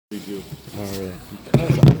We do. All right.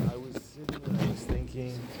 Because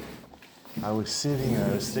I was sitting and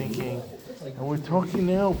I was thinking, and we're talking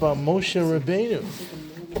now about Moshe Rabbeinu.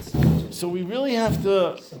 So we really have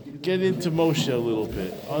to get into Moshe a little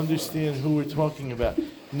bit, understand who we're talking about.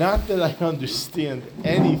 Not that I understand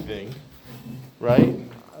anything, right?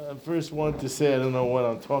 I first want to say I don't know what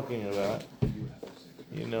I'm talking about.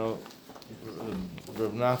 You know,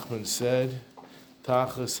 Rav Nachman said,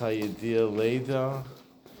 Tachas Hayediyah Leda,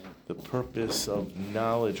 the purpose of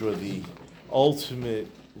knowledge, or the ultimate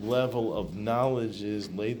level of knowledge is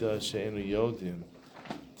Leda She'enu Yodim,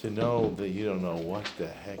 to know that you don't know what the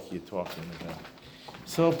heck you're talking about.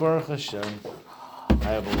 So Baruch Hashem, I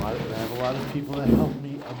have a lot of people that help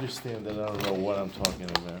me understand that I don't know what I'm talking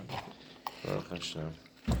about. Baruch Hashem.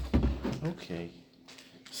 Okay.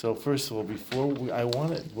 So first of all, what I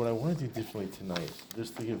want to do differently tonight,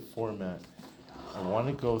 just to give format, I want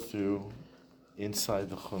to go through inside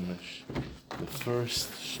the Chumash, the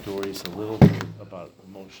first stories, a little bit about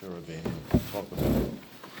Moshe Rabbeinu. Talk about it,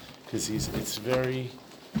 because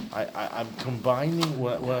I'm combining.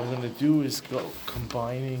 What I'm going to do is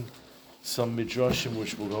combining some midrashim,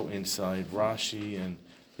 which will go inside Rashi, and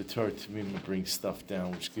the Torah Tamim brings stuff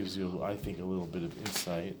down, which gives you, I think, a little bit of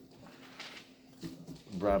insight.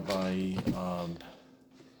 Rabbi,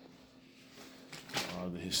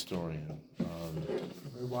 the historian,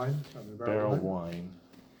 Barrel Wine.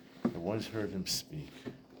 I once heard him speak,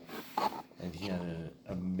 and he had an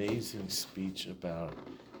amazing speech about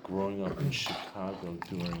growing up in Chicago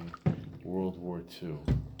during World War II,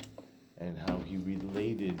 and how he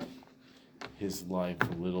related his life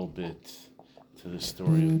a little bit to the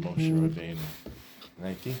story of Moshe Rabbeinu. And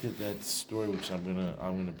I think that story, which I'm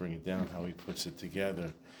gonna bring it down, how he puts it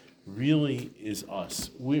together, really is us.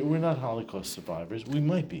 We're not Holocaust survivors. We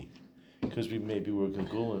might be, because we're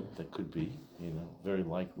Gegulim. That could be, very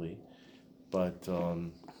likely. But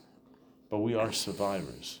we are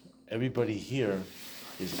survivors. Everybody here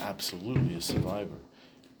is absolutely a survivor.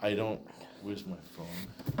 Where's my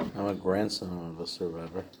phone? I'm a grandson of a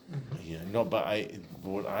survivor. Yeah, no, but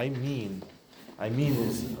what I mean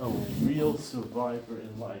is a real survivor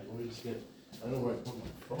in life. Let me just I don't know where I put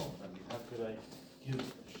my phone. I mean, how could I give a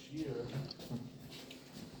shear?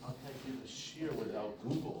 How can I give a shear without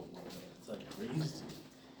Google? It's like crazy.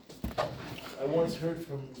 I once heard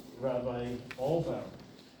from Rabbi Olbaum.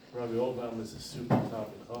 Rabbi Olbaum is a super top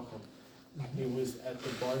chacham. He was at the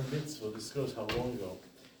bar mitzvah. This goes how long ago?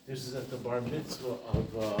 This is at the bar mitzvah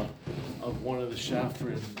of one of the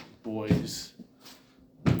Shafrin boys.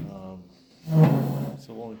 It's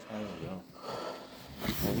a long time ago.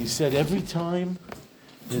 And he said every time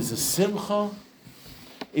there's a simcha,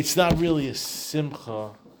 it's not really a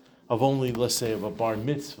simcha of only, let's say, of a bar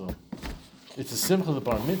mitzvah. It's a simcha of the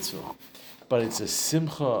bar mitzvah, but it's a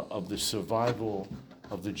simcha of the survival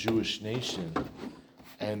of the Jewish nation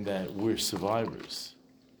and that we're survivors.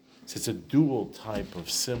 So it's a dual type of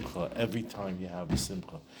simcha every time you have a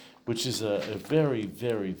simcha, which is a very,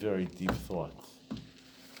 very, very deep thought.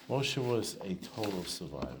 Moshe was a total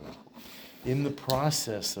survivor. In the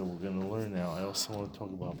process that we're going to learn now, I also want to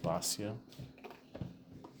talk about Basia.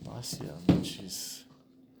 She's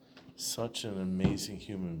such an amazing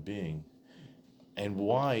human being. And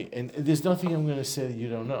why? And there's nothing I'm going to say that you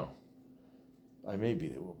don't know. Maybe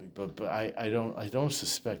there will be, but I don't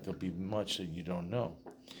suspect there'll be much that you don't know.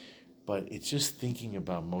 But it's just thinking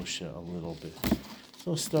about Moshe a little bit. So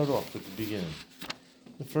let's start off with the beginning.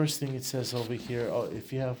 The first thing it says over here,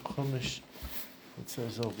 if you have Chumash, it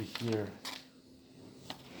says over here,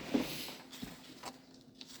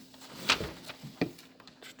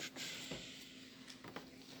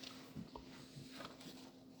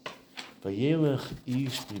 Vayelech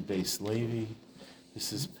ish mi beis Levi.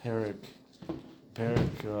 This is Perik,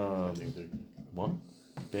 what?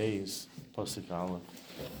 Beis, Pasuk Aleph.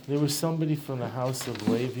 There was somebody from the house of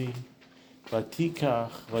Levi,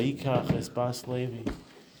 Vayikach es bas Levi.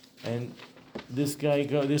 And this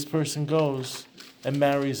person goes and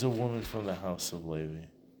marries a woman from the house of Levi.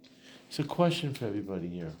 So, question for everybody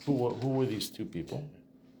here: Who were these two people?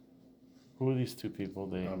 Who were these two people?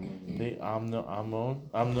 They Amnon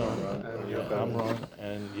and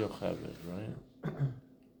Yocheved, right?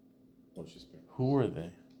 Who were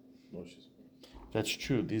they? Moshe's. That's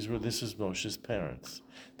true. This is Moshe's parents.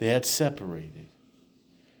 They had separated.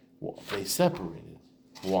 They separated.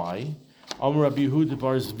 Why? Rabbi Yehuda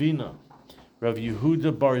bar Zvina. Rabbi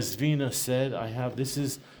Yehuda bar Zvina said,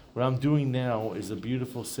 what I'm doing now is a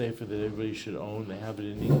beautiful sefer that everybody should own. They have it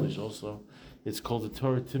in English also. It's called the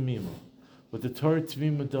Torah Tamima. What the Torah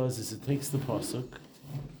Tamima does is it takes the pasuk,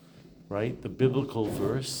 right, the biblical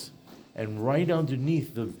verse, And right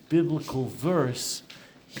underneath the biblical verse,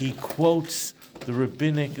 he quotes the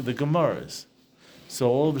Gemaras. So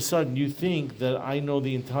all of a sudden you think that I know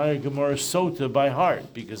the entire Gemara Sota by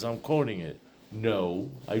heart because I'm quoting it. No,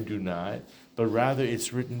 I do not. But rather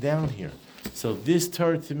it's written down here. So this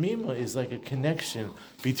Torah Tamima is like a connection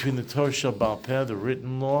between the Torah Shabbal Peh,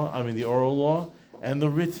 the oral law, and the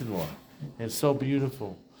written law. And it's so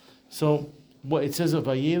beautiful. So what it says of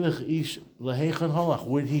Vayelech ish lahechan halach,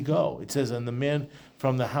 where'd he go? It says, and the man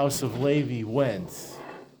from the house of Levi went,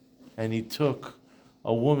 and he took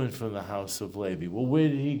a woman from the house of Levi. Well, where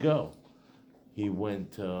did he go? He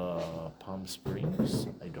went to Palm Springs?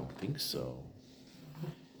 I don't think so.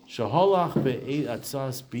 Shaholach be'et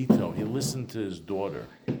atzas bito. He listened to his daughter.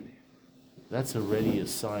 That's already a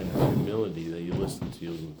sign of humility that you listen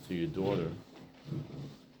to your daughter.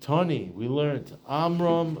 Tani, we learned.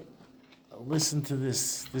 Amram, listen to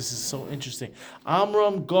this. This is so interesting.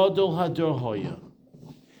 Amram Gadol Hador Hoya.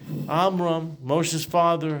 Amram, Moshe's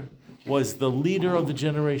father, was the leader of the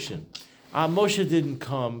generation. Moshe didn't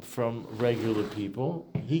come from regular people.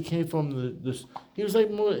 He came from he was like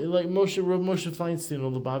Moshe Feinstein,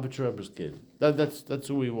 or the Lubavitch Rebbe's kid. That's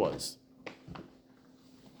who he was.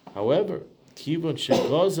 However, Kivon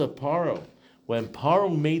Shegaza Paro, when Paro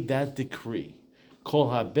made that decree, Kol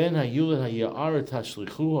haben hayulad haya'ara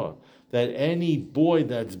tashlichuha, that any boy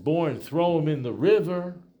that's born, throw him in the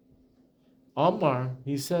river. Amar,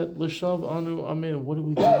 he said, L'shav anu amen. What are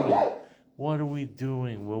we doing? What are we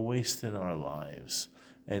doing? We're wasting our lives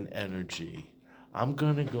and energy. I'm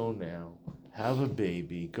going to go now, have a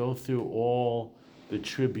baby, go through all the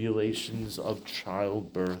tribulations of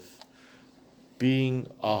childbirth, being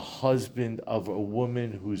a husband of a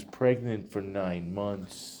woman who's pregnant for 9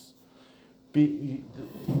 months.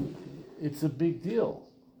 It's a big deal,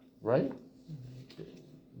 right?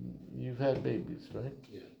 You've had babies, right?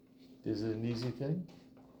 Yeah. Is it an easy thing?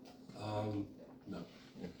 No.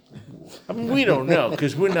 I mean, we don't know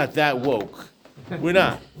because we're not that woke. We're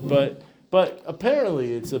not. But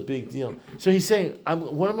apparently it's a big deal. So he's saying,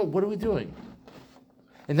 what are we doing?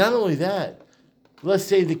 And not only that, let's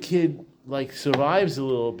say the kid survives a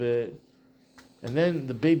little bit, and then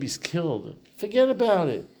the baby's killed. Forget about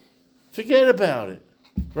it.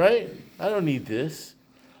 Right? I don't need this.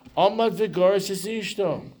 Amad v'garis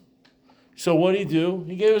ishto. So what did he do?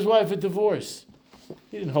 He gave his wife a divorce.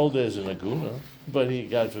 He didn't hold it as an aguna, but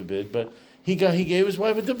God forbid, but he gave his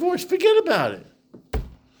wife a divorce. Forget about it.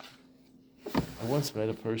 I once met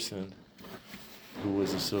a person who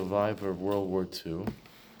was a survivor of World War II.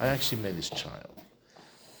 I actually met his child.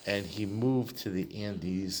 And he moved to the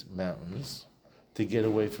Andes Mountains to get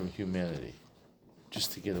away from humanity.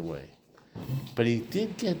 Just to get away. But he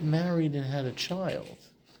did get married and had a child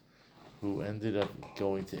who ended up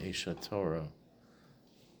going to Esha Torah.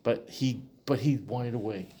 But he wanted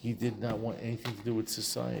away. He did not want anything to do with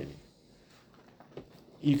society.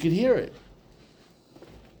 You could hear it.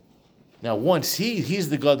 Now, once he's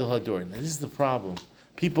the Gadol Hador. Now, this is the problem.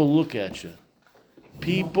 People look at you.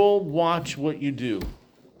 People watch what you do.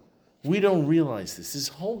 We don't realize this. This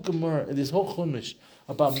whole Gemara, this whole Chumash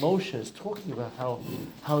about Moshe is talking about how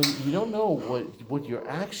you don't know what your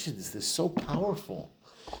actions. They're so powerful.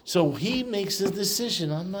 So he makes a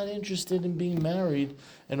decision. I'm not interested in being married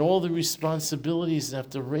and all the responsibilities and have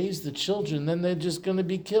to raise the children. Then they're just going to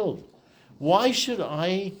be killed. Why should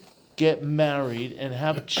I get married and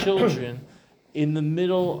have children in the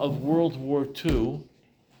middle of World War II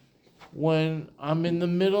when I'm in the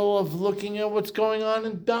middle of looking at what's going on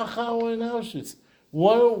in Dachau and Auschwitz?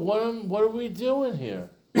 What are we doing here?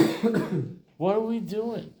 What are we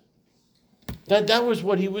doing? That was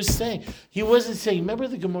what he was saying. He wasn't saying, remember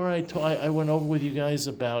the Gemara I went over with you guys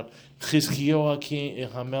about Chizkiyo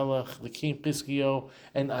HaMelech, the king Chizkiyo,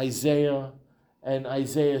 and Isaiah. And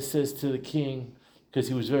Isaiah says to the king, because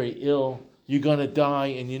he was very ill, you're going to die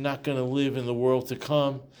and you're not going to live in the world to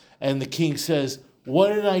come. And the king says,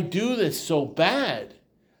 what did I do that's so bad?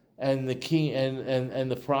 And the king and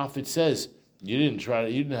the prophet says, you didn't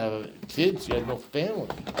have kids, you had no family.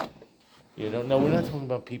 No, we're not talking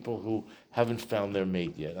about people who haven't found their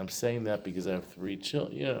mate yet. I'm saying that because I have 3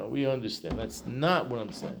 children. We understand. That's not what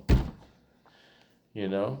I'm saying.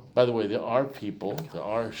 By the way, there are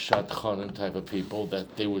shadchanim type of people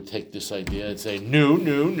that they would take this idea and say, no.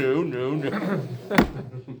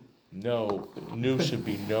 No, new should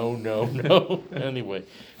be no. Anyway,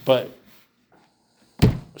 but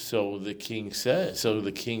so the king says,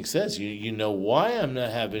 you know why I'm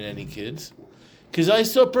not having any kids? Because I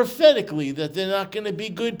saw prophetically that they're not going to be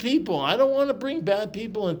good people. I don't want to bring bad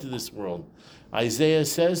people into this world. Isaiah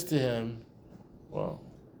says to him, well,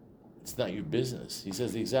 It's not your business. He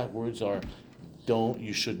says the exact words are,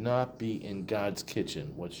 you should not be in God's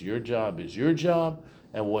kitchen. What's your job is your job,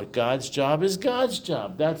 and what God's job is God's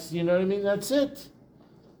job. That's, you know what I mean? That's it.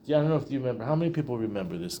 Yeah, I don't know if you remember. How many people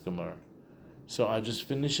remember this Gemara? So I'll just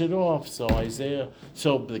finish it off. So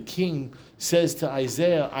the king says to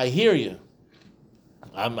Isaiah, I hear you.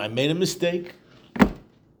 I made a mistake.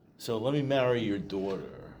 So let me marry your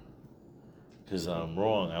daughter. Because I'm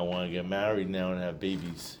wrong. I want to get married now and have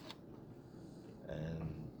babies. And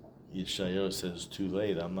Yeshayahu says, too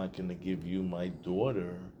late. I'm not going to give you my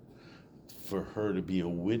daughter for her to be a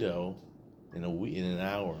widow in an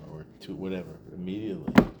hour or two, whatever,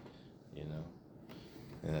 immediately. You know.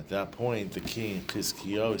 And at that point, the king,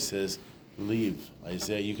 Chizkiyahu, says, leave.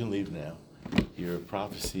 Isaiah, you can leave now. Your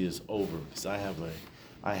prophecy is over. Because I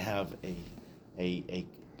have a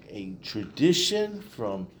tradition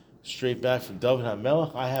from straight back from David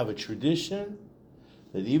HaMelech. I have a tradition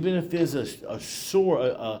that even if there's a sword,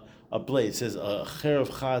 a blade, it says a cherev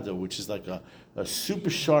chada, which is like a super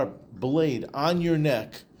sharp blade on your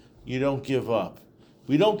neck, you don't give up.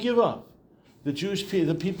 We don't give up. The Jewish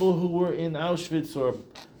people, the people who were in Auschwitz or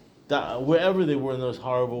wherever they were in those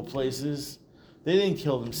horrible places, they didn't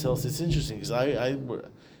kill themselves. It's interesting because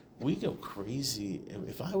we go crazy.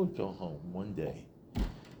 If I would go home one day,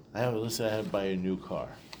 I had to buy a new car.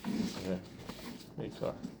 Okay, new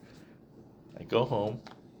car. I go home,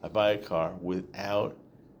 I buy a car without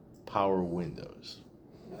power windows.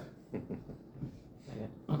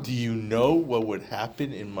 Do you know what would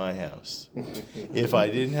happen in my house if I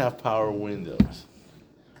didn't have power windows?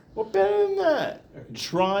 Well, better than that.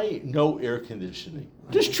 Try no air conditioning.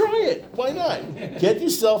 Just try it. Why not? Get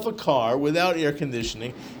yourself a car without air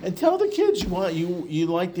conditioning and tell the kids you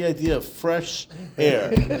like the idea of fresh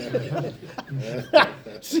air.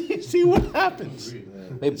 see what happens.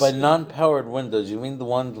 Wait, by non-powered windows, you mean the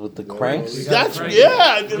ones with the cranks? That's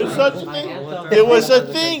there was such a thing. There was a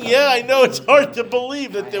thing. Yeah, I know it's hard to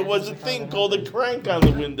believe that there was a thing called a crank on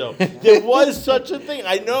the window. There was such a thing.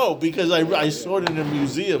 I know because I saw it in a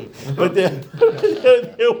museum. But there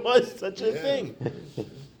was such a thing.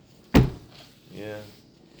 Yeah,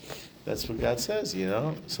 that's what God says, you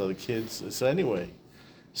know. So the kids. So anyway,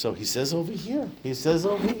 so he says over here.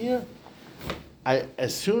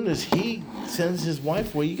 As soon as he sends his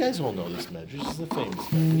wife away, you guys all know this medrash. This is the famous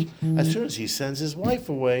medrash. As soon as he sends his wife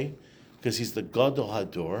away, because he's the Gadol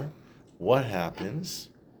Hador, what happens?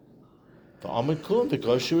 Everybody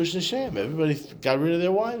got rid of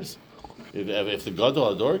their wives. If the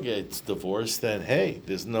Gadol Hador gets divorced, then hey,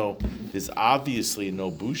 there's obviously no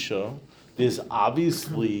busha. There's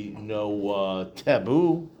obviously no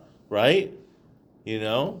taboo, right? You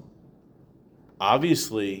know,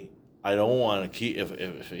 obviously. I don't want to keep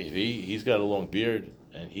if he's got a long beard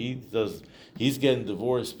and he's getting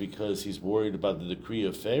divorced because he's worried about the decree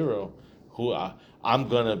of Pharaoh. Who I'm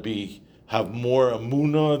gonna have more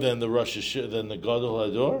amuna than the Gadol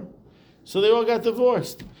Hador. So they all got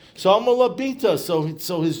divorced. So I'm a labita. So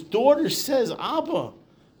his daughter says, Abba,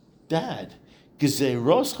 Dad,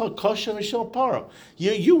 Gezeros hakosha mishal Paro.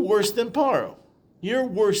 You worse than Paro. You're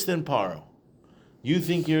worse than Paro. You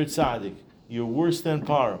think you're a tzaddik. You're worse than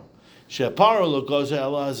Paro.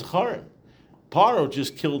 Paro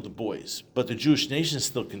just killed the boys, but the Jewish nation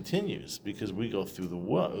still continues because we go through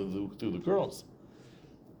the girls,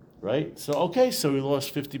 right? So we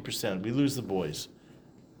lost 50%. We lose the boys,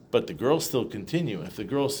 but the girls still continue.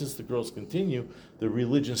 Since the girls continue, the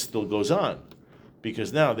religion still goes on,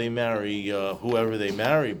 because now they marry whoever they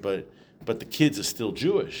marry, but the kids are still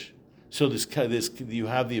Jewish. So you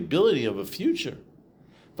have the ability of a future.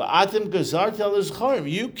 You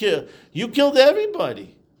killed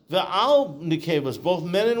everybody. Va'al nikevas, both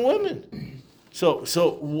men and women. So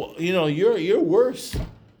you're worse.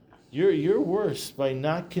 You're worse by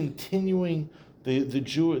not continuing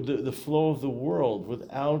the flow of the world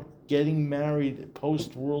without getting married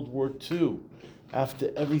post World War II,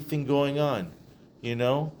 after everything going on. You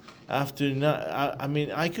know, I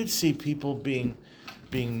could see people being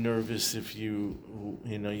nervous if you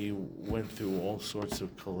went through all sorts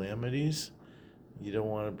of calamities. You don't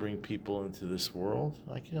want to bring people into this world.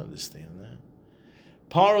 I can understand that.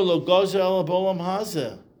 Paro lo gozer el bolam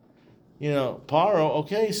hazeh. Paro,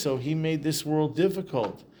 okay, so he made this world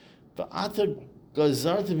difficult. But ata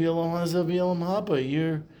gazarta b'olam hazeh b'olam haba.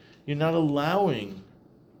 You're not allowing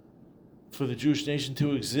for the Jewish nation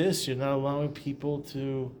to exist. You're not allowing people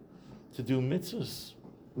to do mitzvahs.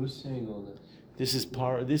 Who's saying all this? This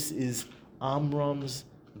is Amram's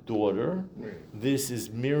daughter. This is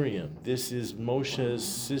Miriam. This is Moshe's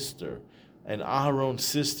sister and Aharon's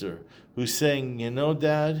sister, who's saying,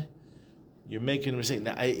 Dad, you're making a mistake.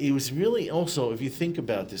 Now, it was really also, if you think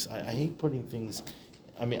about this, I hate putting things.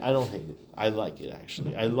 I mean, I don't hate it. I like it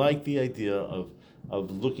actually. I like the idea of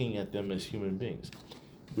looking at them as human beings.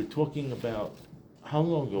 We're talking about how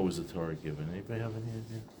long ago was the Torah given? Anybody have any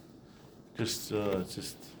idea? It's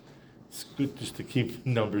good just to keep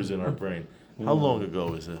numbers in our brain. How long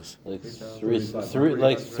ago is this? Like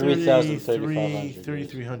 3,000,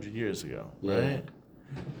 3,300 years ago, Yeah. right?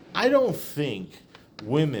 I don't think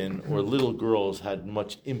women or little girls had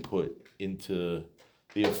much input into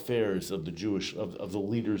the affairs of the of the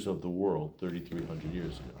leaders of the world 3,300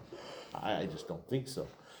 years ago. I just don't think so.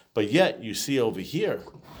 But yet you see over here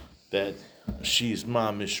that she's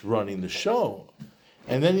mamish running the show.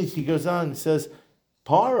 And then he goes on and says,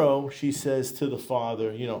 Paro, she says to the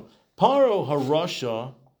father, Paro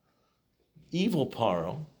Harasha, evil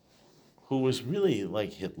Paro, who was really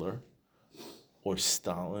like Hitler or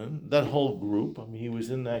Stalin, that whole group. I mean, he was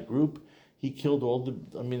in that group. He killed all the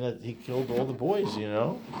boys,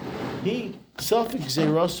 He suffix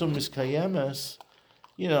zerasum miskayemes,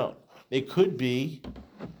 it could be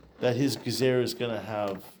that his gezer is going to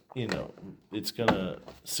have, it's going to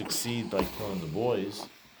succeed by killing the boys.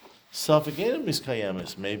 Suffix enim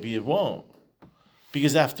miskayemes, maybe it won't.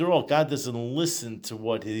 Because after all, God doesn't listen to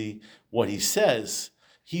what he says.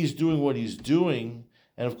 He's doing what he's doing.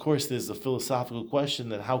 And of course, there's a philosophical question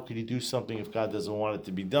that how could he do something if God doesn't want it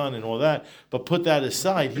to be done and all that. But put that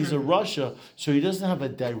aside, he's a Russia, so he doesn't have a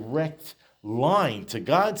direct line to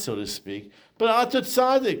God, so to speak. But Atat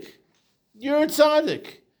Tzaddik, you're a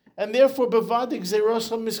Tzaddik. And therefore, Bavadik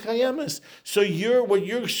Zerosam Miskayemes. So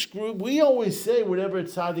we always say whatever a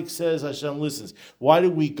Tzaddik says, Hashem listens. Why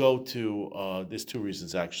do we go to, there's two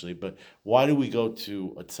reasons actually, but why do we go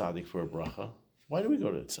to a Tzaddik for a bracha? Why do we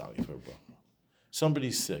go to a Tzaddik for a bracha?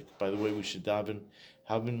 Somebody's sick. By the way, we should daven.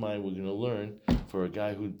 Have in mind, we're going to learn for a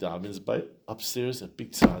guy who davens by upstairs, a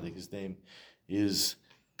big tzaddik. His name is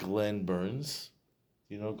Glenn Burns.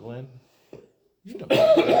 Do you know Glenn? You know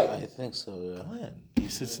I think so, yeah. Glenn. He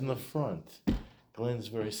sits in the front. Glenn's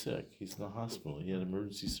very sick. He's in the hospital. He had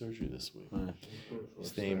emergency surgery this week. Right.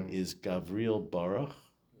 His name is Gavriel Baruch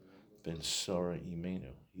ben Sarah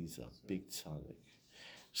Imenu. He's a big tzaddik.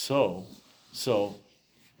 So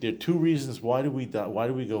there are two reasons why do we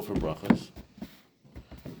go for brachas?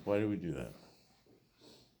 Why do we do that?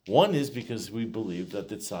 One is because we believe that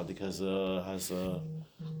the tzaddik has a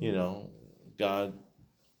God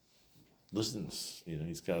listens.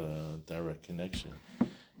 He's got a direct connection.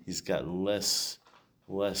 He's got less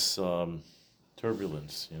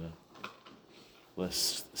turbulence.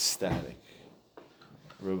 Less static.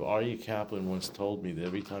 Rav Aryeh Kaplan once told me that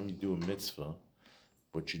every time you do a mitzvah,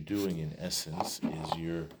 what you're doing in essence is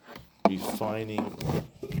you're refining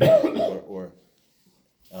or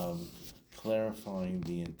clarifying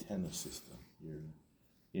the antenna system. You're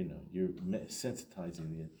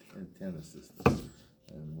sensitizing the antenna system.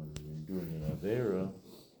 And when you're doing an avera,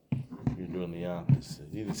 you're doing the opposite.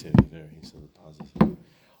 He didn't say the avera, he said the positive.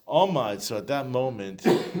 Omad, so at that moment,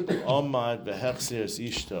 Omad behechseres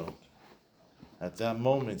ishto. At that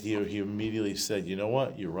moment, he immediately said, you know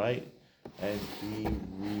what, you're right. And he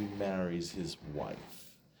remarries his wife.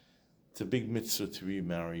 It's a big mitzvah to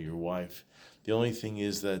remarry your wife. The only thing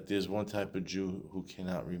is that there's one type of Jew who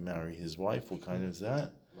cannot remarry his wife. What kind is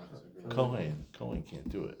that? Kohen. Kohen can't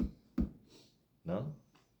do it. No?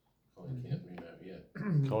 Cohen can't remarry yet.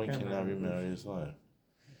 Kohen cannot remarry his wife.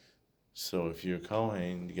 So if you're a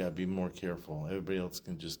Kohen, you gotta be more careful. Everybody else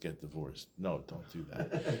can just get divorced. No, don't do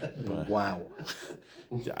that. But, Wow.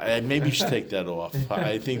 maybe you should take that off.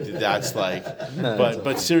 I think that's like,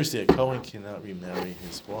 but seriously, a Kohen cannot remarry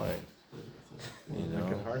his wife.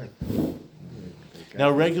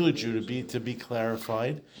 Now, regular Jew, to be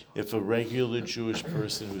clarified, if a regular Jewish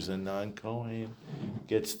person who's a non-Kohen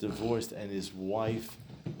gets divorced and his wife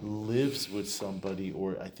lives with somebody,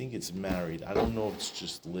 or I think it's married, I don't know if it's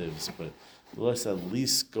just lives, but let's at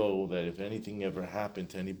least go that if anything ever happened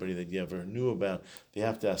to anybody that you ever knew about, they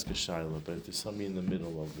have to ask a shaila. But if there's somebody in the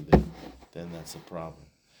middle over there, then that's a problem.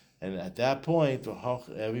 And at that point,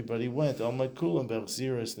 everybody went,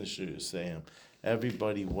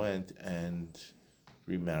 everybody went and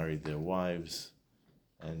remarried their wives,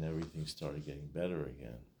 and everything started getting better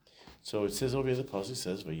again. So it says over here, the passage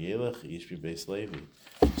says, "Vayelech ish beis Levi."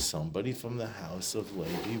 Somebody from the house of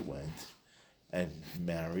Levi went and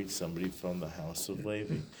married somebody from the house of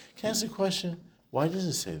Levi. Can I ask a question? Why does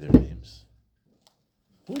it say their names?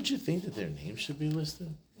 Wouldn't you think that their names should be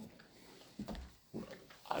listed?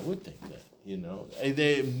 I would think that,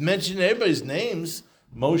 They mention everybody's names,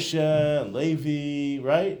 Moshe and Levi,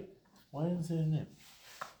 right? Why doesn't it say their name?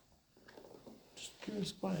 Just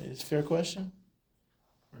curious. Why? It's a fair question.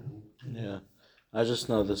 Yeah. I just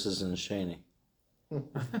know this is in Shani.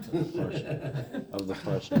 Of the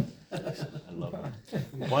Parsha. I love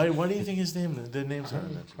it. Why do you think the names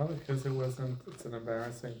aren't mentioned? Probably because it's an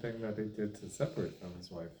embarrassing thing that he did to separate from his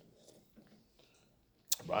wife.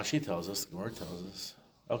 Rashi tells us, the Gemara tells us.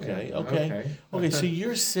 Okay, Yeah, okay. So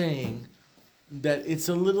you're saying that it's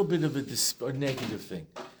a little bit of a negative thing.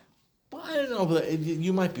 But I don't know, but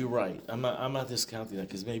you might be right. I'm not discounting that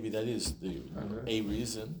because maybe that is a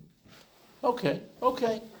reason. Okay.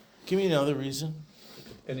 Give me another reason.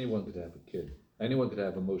 Anyone could have a kid. Anyone could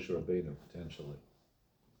have a Moshe Rabbeinu, potentially.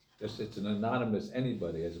 It's an anonymous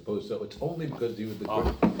anybody, as opposed to, it's only because you were the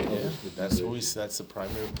good. Yeah, that's the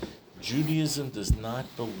primary. Judaism does not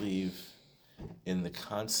believe in the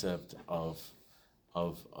concept of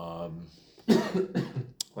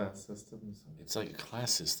Class systems. it's like a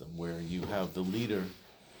class system where you have the leader,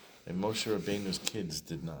 and Moshe Rabbeinu's kids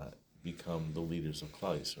did not become the leaders of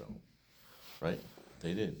Klal Yisrael, right?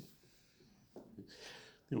 They didn't.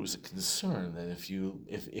 There was a concern that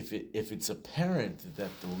if it's apparent that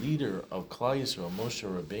the leader of Klal Yisrael, Moshe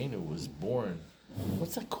Rabbeinu, was born,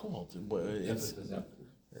 what's that called?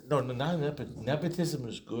 No, not nepotism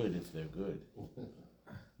is good if they're good.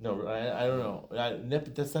 No, I don't know.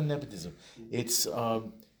 That's not nepotism. It's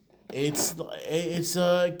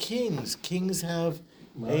kings. Kings have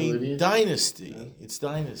a lineage? dynasty. Yeah. It's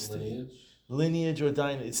dynasty. Lineage? Or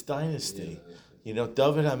dynasty. It's dynasty. Yeah. You know,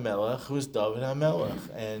 David HaMelech was David HaMelech.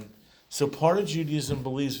 And so part of Judaism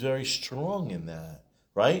believes very strong in that,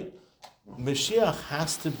 right? Mashiach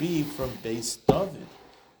has to be from Beis David.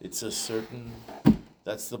 It's a certain,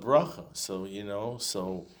 that's the bracha. So, it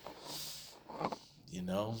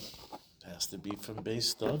has to be from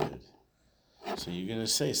Beis David. So you're going to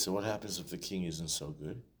say, so what happens if the king isn't so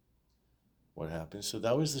good? What happens? So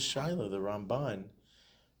that was the Shaila, the Ramban,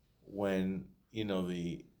 when,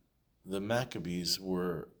 the Maccabees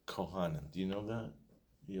were Kohanim. Do you know that?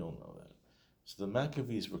 You don't know that. So the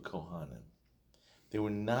Maccabees were Kohanim. They were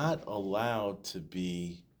not allowed to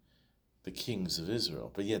be the kings of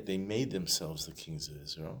Israel, but yet they made themselves the kings of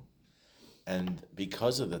Israel. And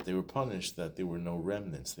because of that, they were punished that there were no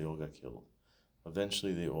remnants. They all got killed.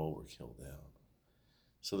 Eventually, they all were killed down.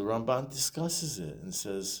 So the Ramban discusses it and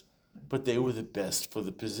says, but they were the best for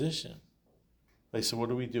the position. Like, so what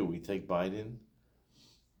do? We take Biden?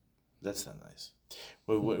 That's not nice.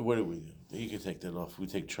 What do we do? You can take that off. We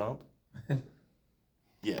take Trump?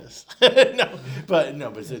 Yes. But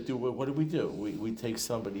what do? We take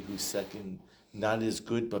somebody who's second, not as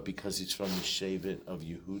good, but because he's from the Shevet of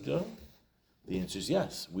Yehuda? The answer is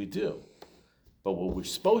yes, we do. But what we're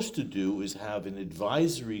supposed to do is have an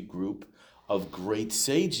advisory group of great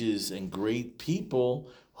sages and great people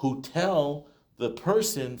who tell the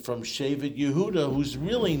person from Shevet Yehuda, who's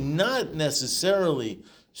really not necessarily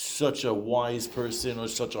such a wise person or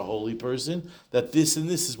such a holy person, that this and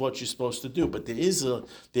this is what you're supposed to do. But there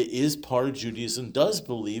is part of Judaism does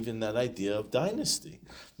believe in that idea of dynasty.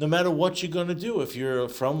 No matter what you're going to do, if you're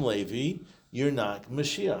from Levi, you're not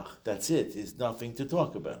Mashiach. That's it. It's nothing to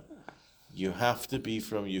talk about. You have to be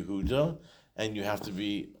from Yehuda, and you have to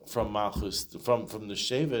be from Malchus, from the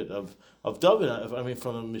Shevet of David.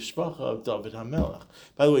 From the Mishpacha of David HaMelech.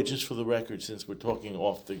 By the way, just for the record, since we're talking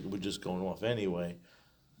we're just going off anyway.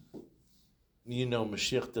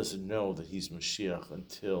 Mashiach doesn't know that he's Mashiach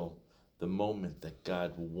until the moment that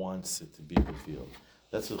God wants it to be revealed.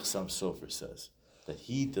 That's what Chassam Sofer says. That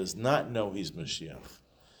he does not know he's Mashiach,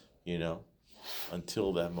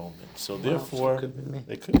 until that moment. So therefore, Could be me.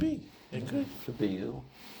 it could be. It could. Could be you.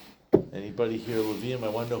 Anybody here, Levium? I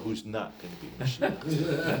want to know who's not going to be Mashiach.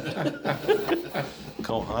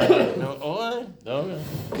 Kohan? No.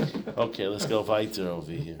 Okay, let's go weiter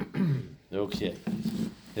over here. Okay.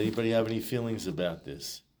 Anybody have any feelings about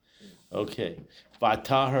this? Okay.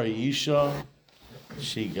 Vatahar Isha,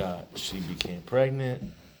 she became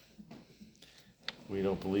pregnant. We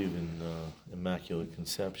don't believe in immaculate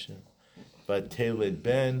conception. Vateled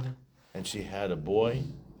Ben, and she had a boy.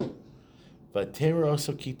 Vatera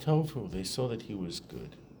also Kitovu, they saw that he was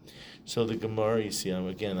good. So the Gemara, you see,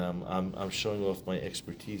 I'm showing off my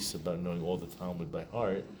expertise about knowing all the Talmud by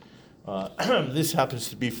heart. This happens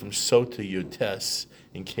to be from Sota Yotes,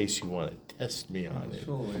 in case you want to test me on it.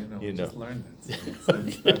 Sure, You just know. learned it. So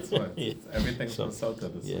that's what. Yeah. Everything's So- from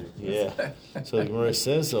Sota this week. Yeah. So the Gemara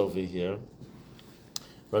says over here,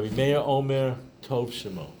 Rabbi Meir Omer Tov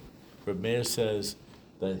Shemo. Rabbi Meir says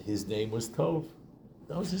that his name was Tov.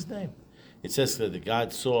 That was his name. It says that the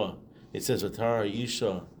God saw. It says Vatara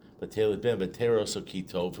Yisha Batelet Ben Bateroso Ki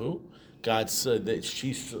Tovu. God said that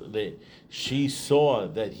she saw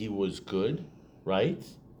that he was good. right?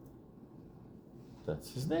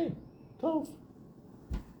 That's his name, Tov.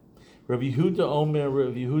 Rabbi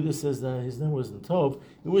Yehuda says that his name wasn't Tov,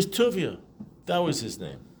 it was Tuvia. That was his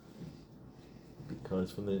name.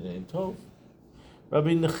 Because from the name Tov.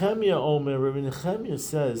 Rabbi Nechemiah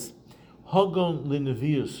says, Hagon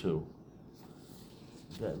Lineviusu,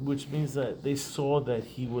 which means that they saw that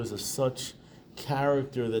he was a such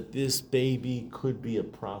character that this baby could be a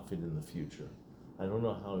prophet in the future. I don't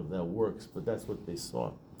know how that works, but that's what they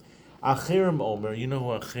saw. Acherim Omer, you know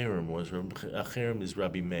who Acherim was? Acherim is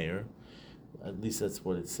Rabbi Meir. At least that's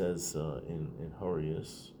what it says in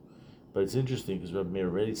Horius. But it's interesting because Rabbi Meir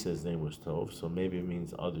already says his name was Tov, so maybe it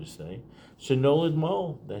means others say. Shenolid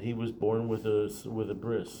Mo, that he was born with a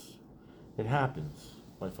bris. It happens.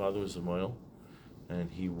 My father was a Moil,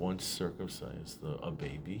 and he once circumcised a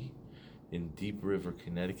baby in Deep River,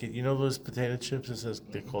 Connecticut. You know those potato chips that says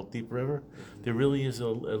they're called Deep River? There really is a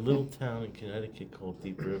little town in Connecticut called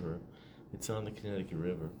Deep River. It's on the Connecticut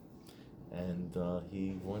River. And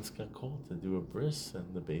he once got called to do a bris,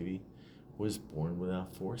 and the baby was born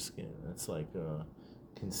without foreskin. That's like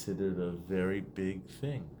considered a very big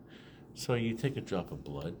thing. So you take a drop of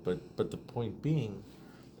blood, but the point being,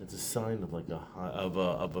 it's a sign of like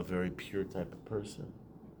a very pure type of person.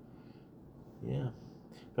 Yeah.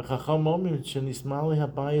 The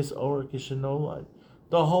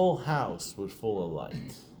whole house was full of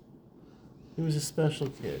light. He was a special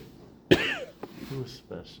kid. He was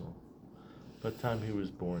special. By the time he was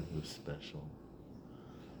born, he was special.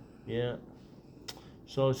 Yeah.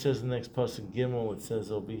 So it says in the next pasuk Gimel, it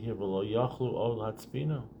says over here below, Yachlu ol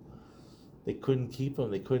hatzpino. They couldn't keep him.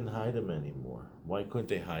 They couldn't hide him anymore. Why couldn't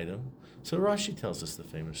they hide him? So Rashi tells us the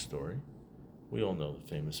famous story. We all know the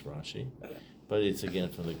famous Rashi, but it's again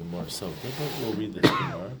from the Gemara. So we'll read this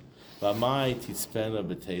Gemara. V'amai titzpena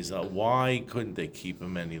b'teza. Why couldn't they keep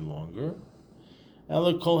him any longer?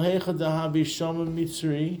 Ela kol hecha dahavi shama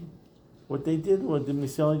mitzri. What they did was the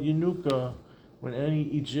Misal Yenuka. When any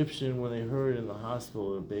Egyptian, when they heard in the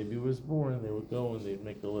hospital a baby was born, they would go and they'd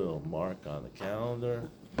make a little mark on the calendar.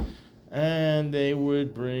 And they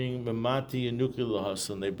would bring Mamati and Nukilah,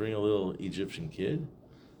 and they bring a little Egyptian kid,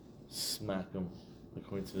 smack him,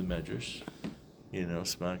 according to the Medrash.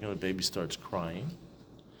 Smack him, the baby starts crying.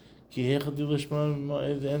 And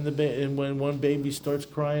when one baby starts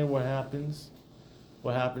crying, what happens?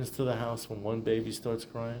 What happens to the house when one baby starts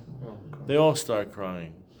crying? They all start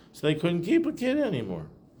crying. So they couldn't keep a kid anymore.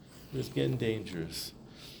 It was getting dangerous.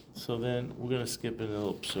 So then we're going to skip a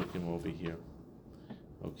little psukim over here.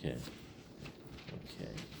 Okay.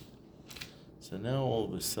 So now all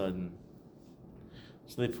of a sudden,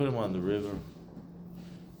 so they put him on the river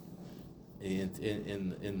in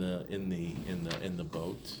the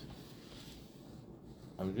boat.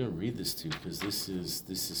 I'm going to read this to you because this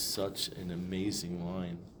is such an amazing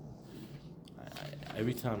line.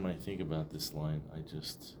 Every time I think about this line,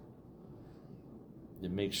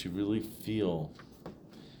 it makes you really feel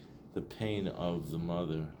the pain of the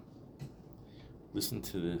mother. Listen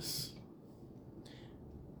to this.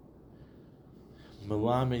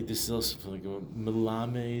 Melamed, this is also from the Gemara.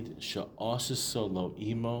 Melamed sha'asa solo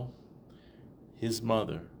imo, his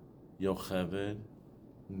mother, Yocheved,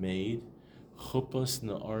 made chuppahs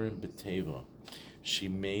na'arim b'teva. She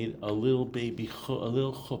made a little baby, a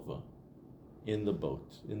little chuppah in the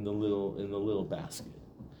boat, in the little basket.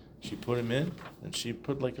 She put him in, and she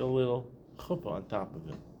put like a little chuppah on top of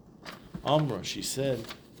it. Amra, she said,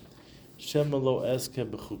 Shema lo eske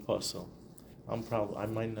b'chupasel. I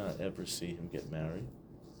might not ever see him get married.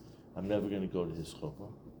 I'm never going to go to his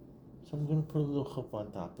chuppah. So I'm going to put a little chuppah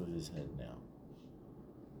on top of his head now.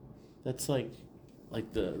 That's like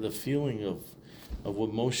the feeling of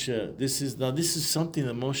what Moshe, this is something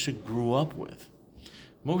that Moshe grew up with.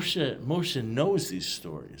 Moshe knows these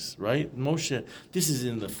stories, right? Moshe, this is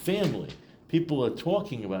in the family. People are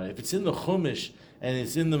talking about it. If it's in the Chumash and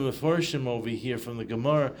it's in the Mefarshim over here from the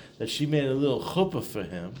Gemara that she made a little chuppah for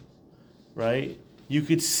him, right? You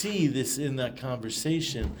could see this in that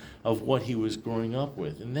conversation of what he was growing up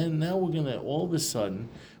with. And then now all of a sudden,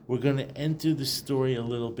 we're going to enter the story a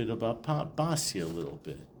little bit about Basia a little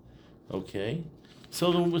bit, okay?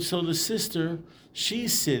 So the sister,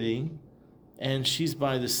 she's sitting, and she's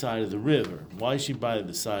by the side of the river. Why is she by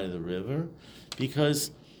the side of the river?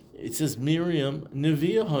 Because it says Miriam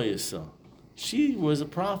Neviah Hoyasa. She was a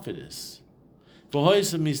prophetess.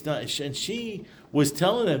 And she was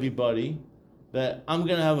telling everybody that I'm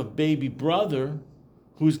going to have a baby brother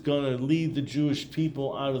who's going to lead the Jewish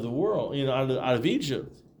people out of the world, out of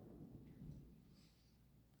Egypt.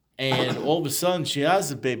 And all of a sudden, she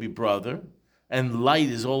has a baby brother, and light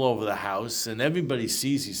is all over the house, and everybody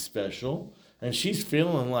sees he's special. And she's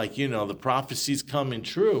feeling like, the prophecy's coming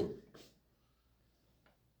true.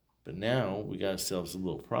 But now we got ourselves a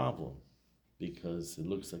little problem because it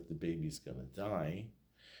looks like the baby's going to die.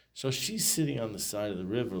 So she's sitting on the side of the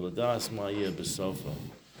river, Ladas Ma'ya Besofa,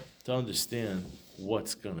 to understand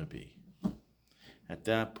what's going to be. At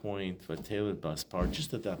that point, Vatelet Bas Paro,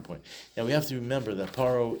 just at that point. Now we have to remember that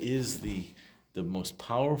Paro is the most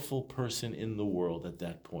powerful person in the world at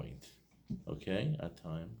that point. Okay, at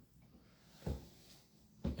time.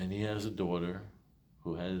 And he has a daughter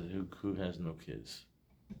who has no kids.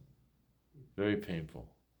 Very painful.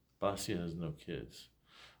 Basia has no kids.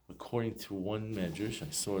 According to one medrash,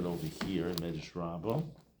 I saw it over here, Medrash Rabbah,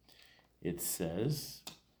 it says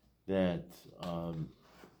that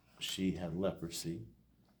she had leprosy,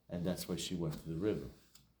 and that's why she went to the river,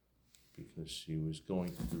 because she was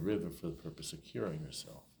going to the river for the purpose of curing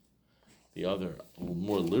herself. The other,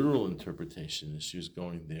 more literal interpretation is she was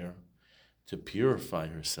going there to purify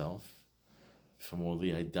herself from all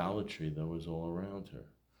the idolatry that was all around her.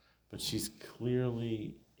 But she's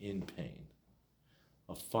clearly in pain.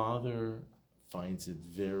 A father finds it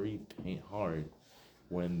very hard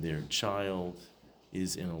when their child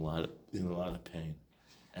is in a lot of pain,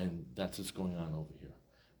 and that's what's going on over here.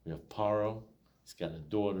 We have Paro. He's got a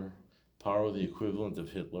daughter. Paro, the equivalent of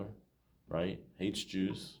Hitler, right? Hates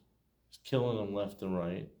Jews. He's killing them left and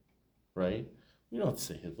right, right? We don't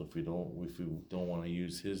say Hitler if we don't want to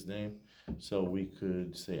use his name. So we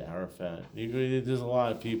could say Arafat. There's a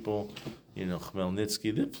lot of people,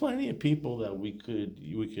 Khmelnytsky. There are plenty of people that we could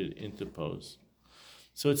interpose.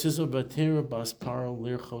 So it says, "Batera bas Paro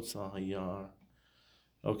lirchotz al hayar."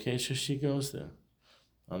 Okay, so she goes there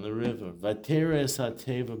on the river. Vatera es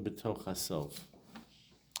hateva betoch hasof,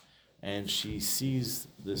 and she sees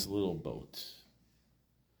this little boat.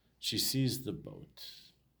 She sees the boat.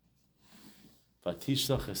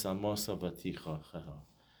 Vatishlach es amosa vatichacha.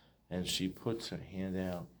 And she puts her hand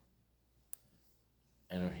out,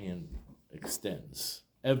 and her hand extends.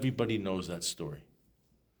 Everybody knows that story.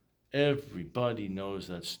 Everybody knows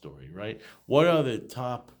that story, right? What are the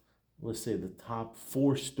top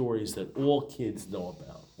 4 stories that all kids know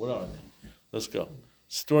about? What are they? Let's go.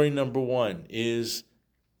 Story number 1 is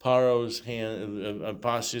Paro's hand,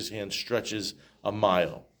 Pasha's hand stretches a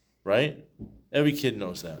mile, right? Every kid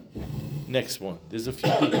knows that. Next one. There's a few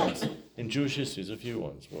big ones. In Jewish history, there's a few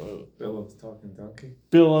ones. Whoa. Bilam's talking donkey.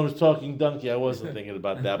 Bilam's talking donkey. I wasn't thinking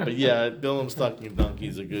about that. But yeah, Bilam's talking donkey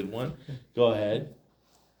is a good one. Go ahead.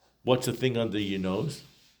 What's the thing under your nose?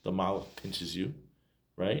 The malach pinches you,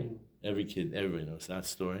 right? Everybody knows that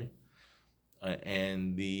story.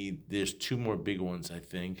 And there's 2 more big ones, I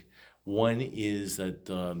think. One is that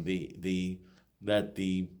the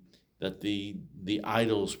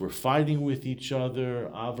idols were fighting with each other.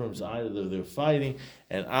 Avram's idol, they're fighting,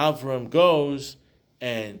 and Avram goes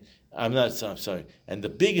and and the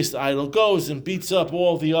biggest idol goes and beats up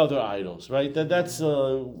all the other idols, right? That's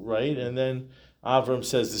right. And then Avram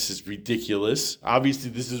says, "This is ridiculous. Obviously,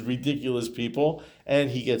 this is ridiculous, people," and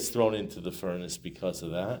he gets thrown into the furnace because of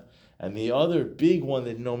that. And the other big one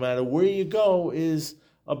that no matter where you go is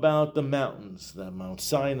about the mountains. That Mount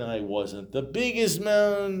Sinai wasn't the biggest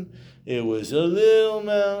mountain. It was a little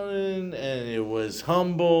mountain, and it was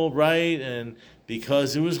humble, right? And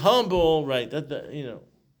because it was humble, right? But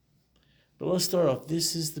let's start off.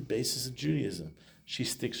 This is the basis of Judaism. She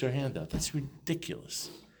sticks her hand out. That's ridiculous.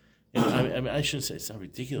 I shouldn't say it's not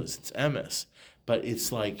ridiculous. It's MS. But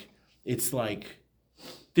it's like,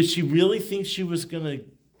 did she really think she was gonna,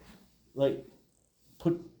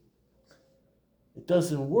 put? It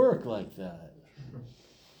doesn't work like that.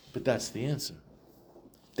 But that's the answer.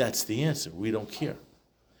 That's the answer. We don't care.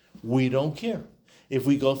 We don't care. If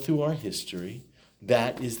we go through our history,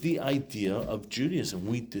 that is the idea of Judaism.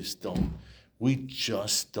 We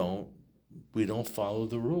don't follow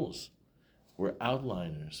the rules. We're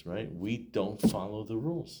outliners, right? We don't follow the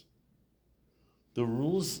rules. The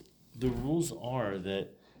rules are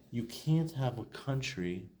that you can't have a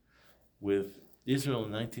country with Israel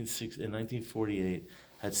in 1948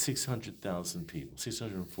 had 600,000 people,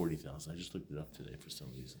 640,000. I just looked it up today for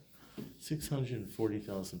some reason.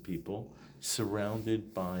 640,000 people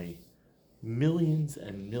surrounded by millions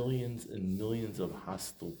and millions and millions of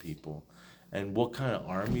hostile people. And what kind of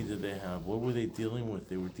army did they have? What were they dealing with?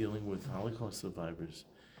 They were dealing with Holocaust survivors.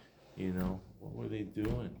 What were they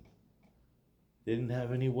doing? They didn't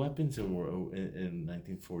have any weapons in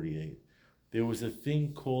 1948. There was a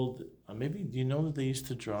thing called, maybe, do you know that they used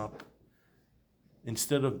to drop,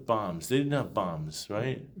 instead of bombs, they didn't have bombs,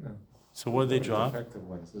 right? No. So what did they drop? Effective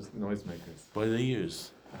ones, just noisemakers. What did they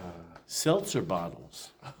use? Seltzer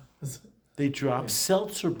bottles. They drop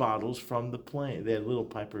seltzer bottles from the plane. They had little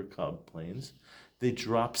Piper Cub planes. They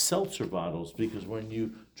drop seltzer bottles because when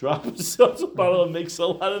you drop a seltzer bottle, it makes a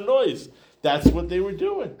lot of noise. That's what they were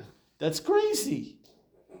doing. That's crazy.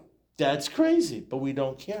 That's crazy. But we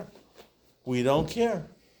don't care. We don't care.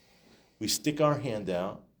 We stick our hand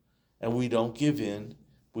out and we don't give in.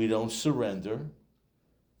 We don't surrender.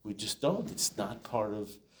 We just don't. It's not part of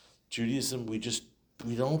Judaism. We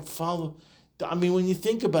don't follow. I mean, when you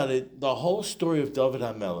think about it, the whole story of David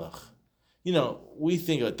HaMelech, we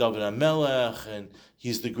think of David HaMelech and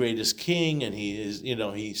he's the greatest king and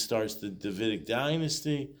he starts the Davidic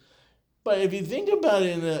dynasty. But if you think about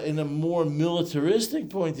it in a more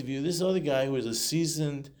militaristic point of view, this other guy who was a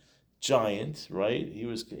seasoned giant, right? He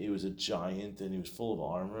was a giant and he was full of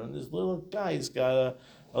armor, and this little guy's got a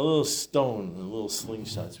little stone, a little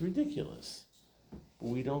slingshot. It's ridiculous. But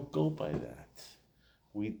we don't go by that.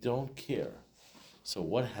 We don't care. So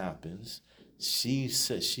what happens? She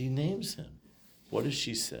names him. What does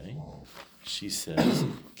she say? She says,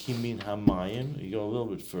 Kimin Hamayim. You go a little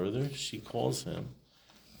bit further. She calls him.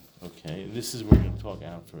 Okay, this is where we can talk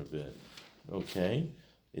out for a bit. Okay,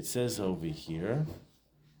 it says over here.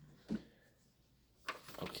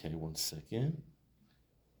 Okay, 1 second.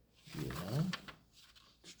 Yeah.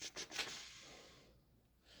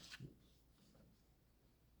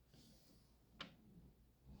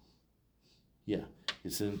 Yeah,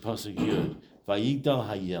 it's in Pasuk Yud. Vayigdal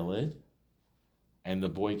hayeled, and the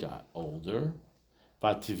boy got older.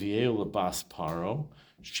 Vativiel lebas Paro.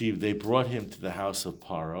 They brought him to the house of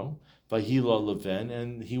Paro. Vahila leven,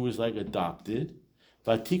 and he was like adopted.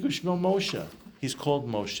 Vatikush no Moshe. He's called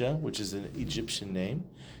Moshe, which is an Egyptian name.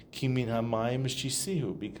 Kimin hamayim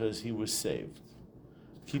shisihu, because he was saved.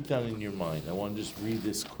 Keep that in your mind. I want to just read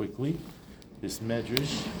this quickly. This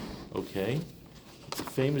medrash, okay? It's a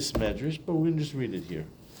famous medrash, but we're going to just read it here.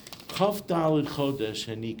 Chaf dalid chodesh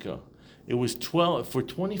hanika. It was for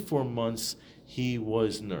 24 months he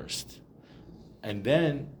was nursed. And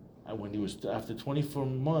then, when he was after 24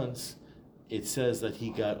 months, it says that he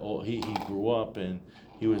grew up and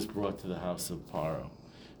he was brought to the house of Paro.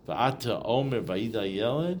 Va'ata omer va'ida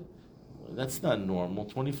yeled. That's not normal.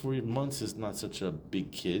 24 months is not such a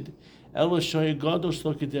big kid. Ela shoya gadosh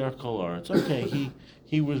lo keder kol haaretz. Okay,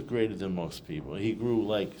 he was greater than most people. He grew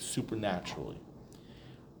like supernaturally.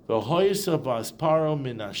 V'hoyisa bas Paro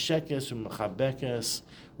min hashekes u'mechabekes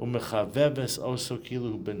u'mechaveves oso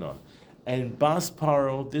kilu b'nah. And Bas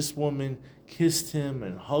Paro, this woman, kissed him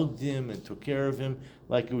and hugged him and took care of him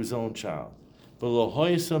like it was his own child.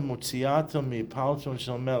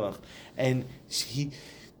 And he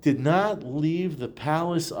did not leave the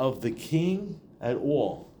palace of the king at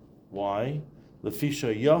all. Why?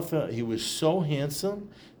 Lefisha Yafa, he was so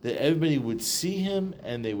handsome that everybody would see him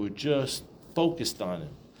and they were just focused on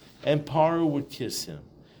him. And Paro would kiss him.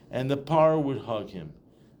 And the Paro would hug him.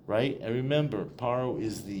 Right? And remember, Paro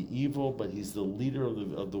is the evil, but he's the leader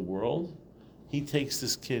of the world. He takes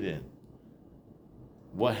this kid in.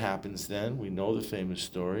 What happens then? We know the famous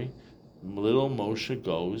story. Little Moshe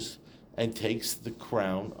goes and takes the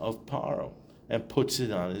crown of Paro and puts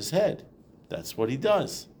it on his head. That's what he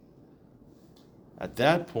does. At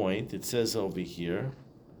that point, it says over here,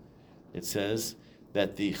 it says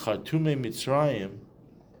that the Chatume Mitzrayim,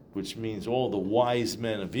 which means all the wise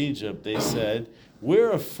men of Egypt, they said,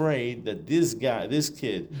 we're afraid that this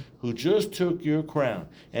kid who just took your crown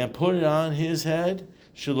and put it on his head,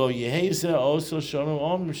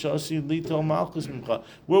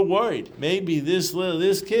 we're worried. Maybe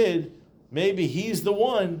this kid, maybe he's the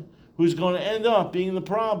one who's going to end up being the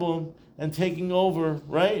problem and taking over,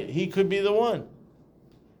 right? He could be the one.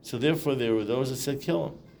 So therefore there were those that said kill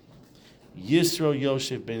him. Yisro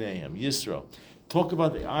Yosef B'neihem. Yisro. Talk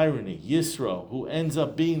about the irony. Yisro, who ends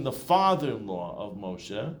up being the father-in-law of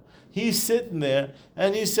Moshe, he's sitting there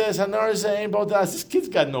and he says, "Hanar ze'ein bodas." This kid's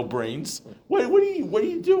got no brains. What are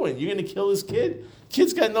you doing? You're going to kill this kid?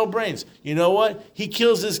 Kid's got no brains. You know what? He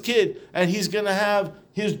kills this kid and he's going to have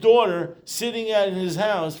his daughter sitting in his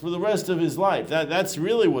house for the rest of his life. That's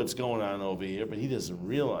really what's going on over here, but he doesn't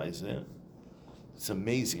realize it. It's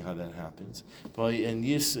amazing how that happens. But and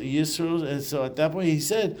Yisro, and so at that point he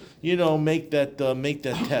said, make that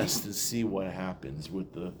test and see what happens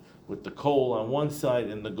with the coal on one side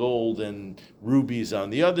and the gold and rubies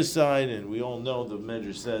on the other side. And we all know the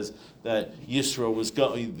measure says that Yisro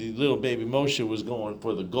the little baby Moshe was going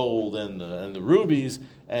for the gold and the rubies,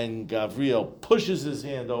 and Gabriel pushes his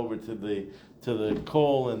hand over to the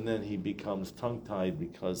coal, and then he becomes tongue-tied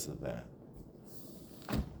because of that.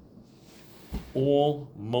 All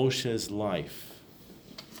Moshe's life,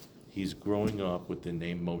 he's growing up with the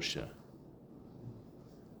name Moshe.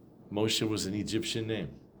 Moshe was an Egyptian name.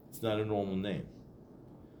 It's not a normal name.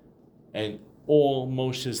 And all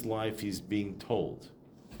Moshe's life he's being told.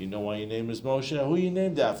 You know why your name is Moshe? Who you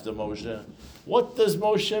named after Moshe? What does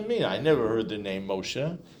Moshe mean? I never heard the name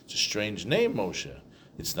Moshe. It's a strange name, Moshe.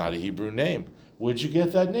 It's not a Hebrew name. Where'd you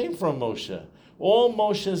get that name from, Moshe? All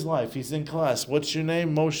Moshe's life, he's in class. What's your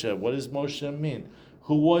name, Moshe? What does Moshe mean?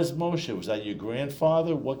 Who was Moshe? Was that your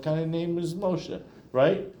grandfather? What kind of name is Moshe?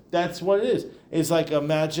 Right? That's what it is. It's like,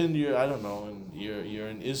 imagine you're, I don't know, and you're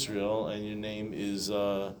in Israel and your name is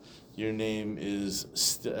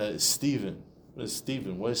Stephen. What's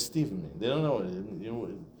Stephen? What does Stephen mean? They don't know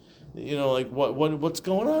what what's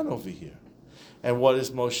going on over here. And what does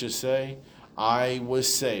Moshe say? I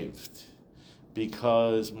was saved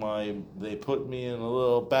because they put me in a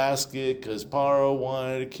little basket because Paro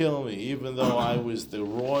wanted to kill me, even though I was the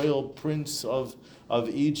royal prince of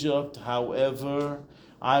Egypt. However,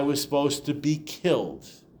 I was supposed to be killed.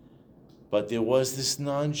 But there was this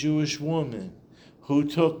non-Jewish woman who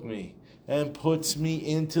took me and puts me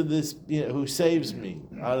into this, who saves me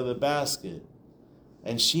out of the basket.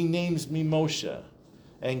 And she names me Moshe.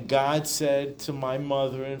 And God said to my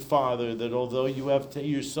mother and father that although you have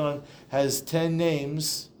your son has 10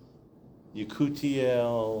 names,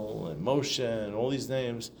 Yakutiel and Moshe and all these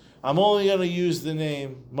names, I'm only going to use the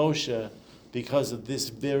name Moshe because of this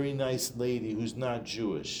very nice lady who's not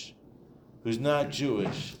Jewish,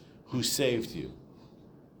 who saved you.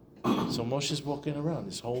 So Moshe's walking around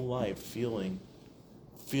his whole life feeling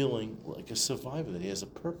like a survivor, that he has a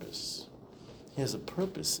purpose. He has a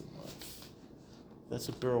purpose in life. That's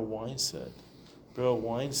what Beryl Wine said. Beryl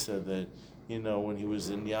Wine said that, when he was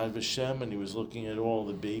in Yad Vashem and he was looking at all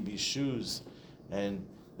the baby shoes, and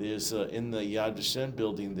there's in the Yad Vashem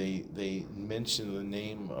building, they mention the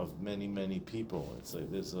name of many, many people. It's like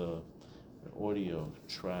there's an audio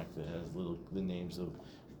track that has the names of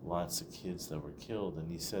lots of kids that were killed, and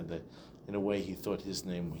he said that in a way he thought he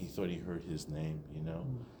heard his name,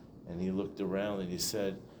 and he looked around and he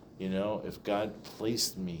said, if God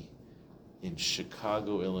placed me in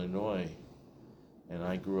Chicago, Illinois, and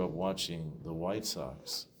I grew up watching the White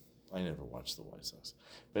Sox, I never watched the White Sox,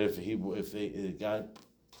 but if God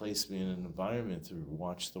placed me in an environment to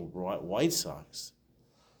watch the White Sox,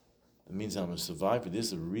 it means I'm a survivor.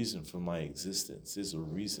 There's a reason for my existence. There's a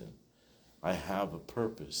reason. I have a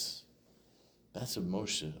purpose. That's what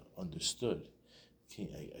Moshe understood.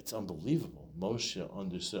 It's unbelievable. Moshe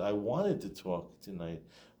understood. I wanted to talk tonight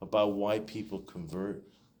about why people convert.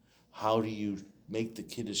 How do you make the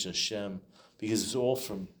Kiddush Hashem? Because it's all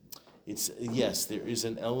yes, there is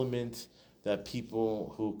an element that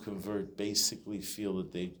people who convert basically feel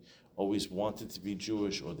that they always wanted to be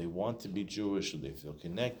Jewish, or they want to be Jewish, or they feel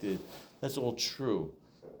connected. That's all true.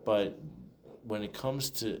 But when it comes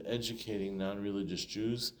to educating non-religious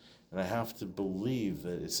Jews, and I have to believe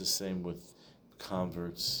that it's the same with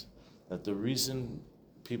converts, that the reason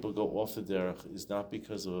people go off the derech is not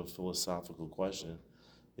because of a philosophical question,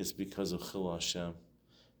 it's because of Chil Hashem,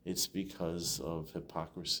 it's because of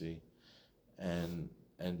hypocrisy, and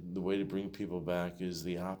the way to bring people back is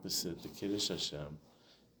the opposite, the Kiddush Hashem,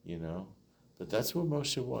 But that's what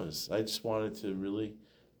Moshe was. I just wanted to really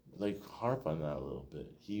harp on that a little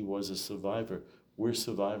bit. He was a survivor. We're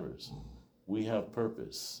survivors. We have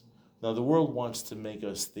purpose. Now the world wants to make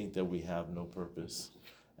us think that we have no purpose.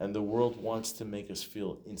 And the world wants to make us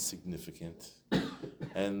feel insignificant.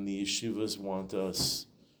 And the yeshivas want us,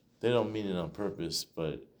 they don't mean it on purpose,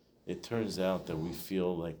 but it turns out that we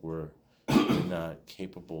feel like we're not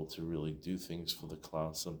capable to really do things for the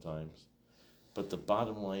cloud sometimes. But the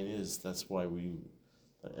bottom line is, that's why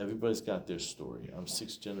everybody's got their story. I'm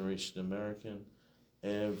 6th generation American.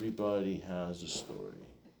 Everybody has a story.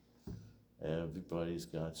 Everybody's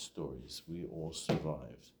got stories. We all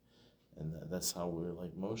survived. And that's how we're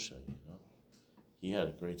like Moshe, He had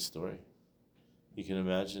a great story. You can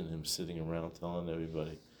imagine him sitting around telling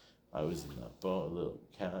everybody, I was in a little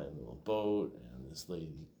boat, and this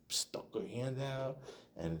lady stuck her hand out,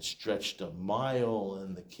 and it stretched a mile,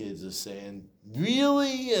 and the kids are saying,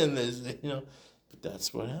 really? And there's, but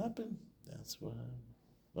that's what happened. That's what happened.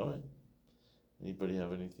 All right. Anybody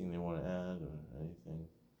have anything they want to add or anything?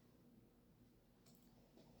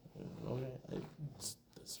 Okay.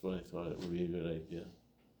 That's what I thought it would be a good idea.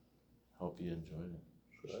 Hope you enjoyed it.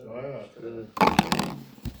 The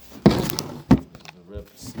Rebbe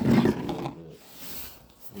seems a little bit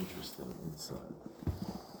interesting inside.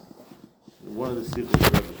 One of the secrets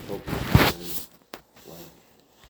the Rebbe focused on is